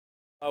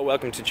Hello,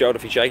 welcome to Joe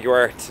Duffy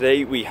Jaguar.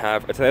 Today we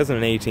have a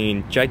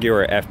 2018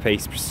 Jaguar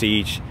F-Pace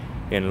Prestige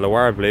in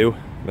Loire Blue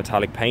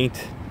metallic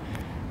paint.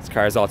 This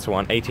car is also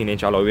on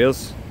 18-inch alloy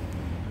wheels.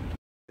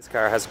 This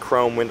car has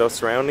chrome window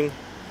surrounding,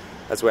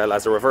 as well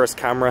as a reverse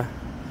camera,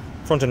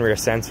 front and rear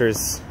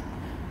sensors,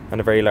 and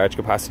a very large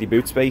capacity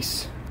boot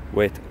space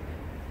with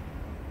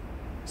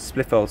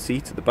split fold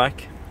seats at the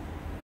back.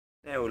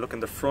 Now look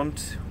in the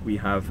front, we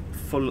have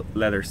full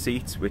leather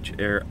seats which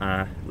are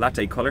a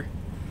latte colour.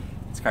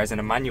 This car is in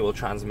a manual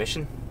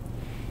transmission.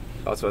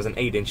 It also has an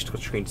 8-inch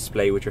touchscreen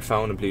display with your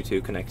phone and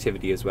Bluetooth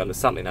connectivity, as well as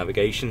satellite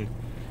navigation.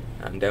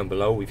 And down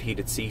below we've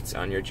heated seats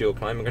and your dual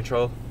climate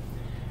control.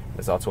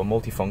 There's also a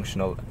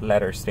multifunctional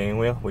leather steering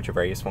wheel with your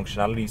various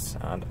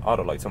functionalities and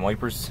auto lights and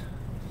wipers.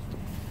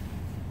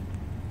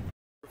 If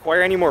you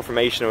require any more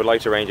information or would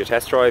like to arrange a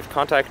test drive,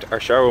 contact our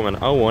showroom on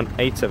 01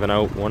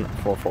 870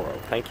 1440.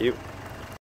 Thank you.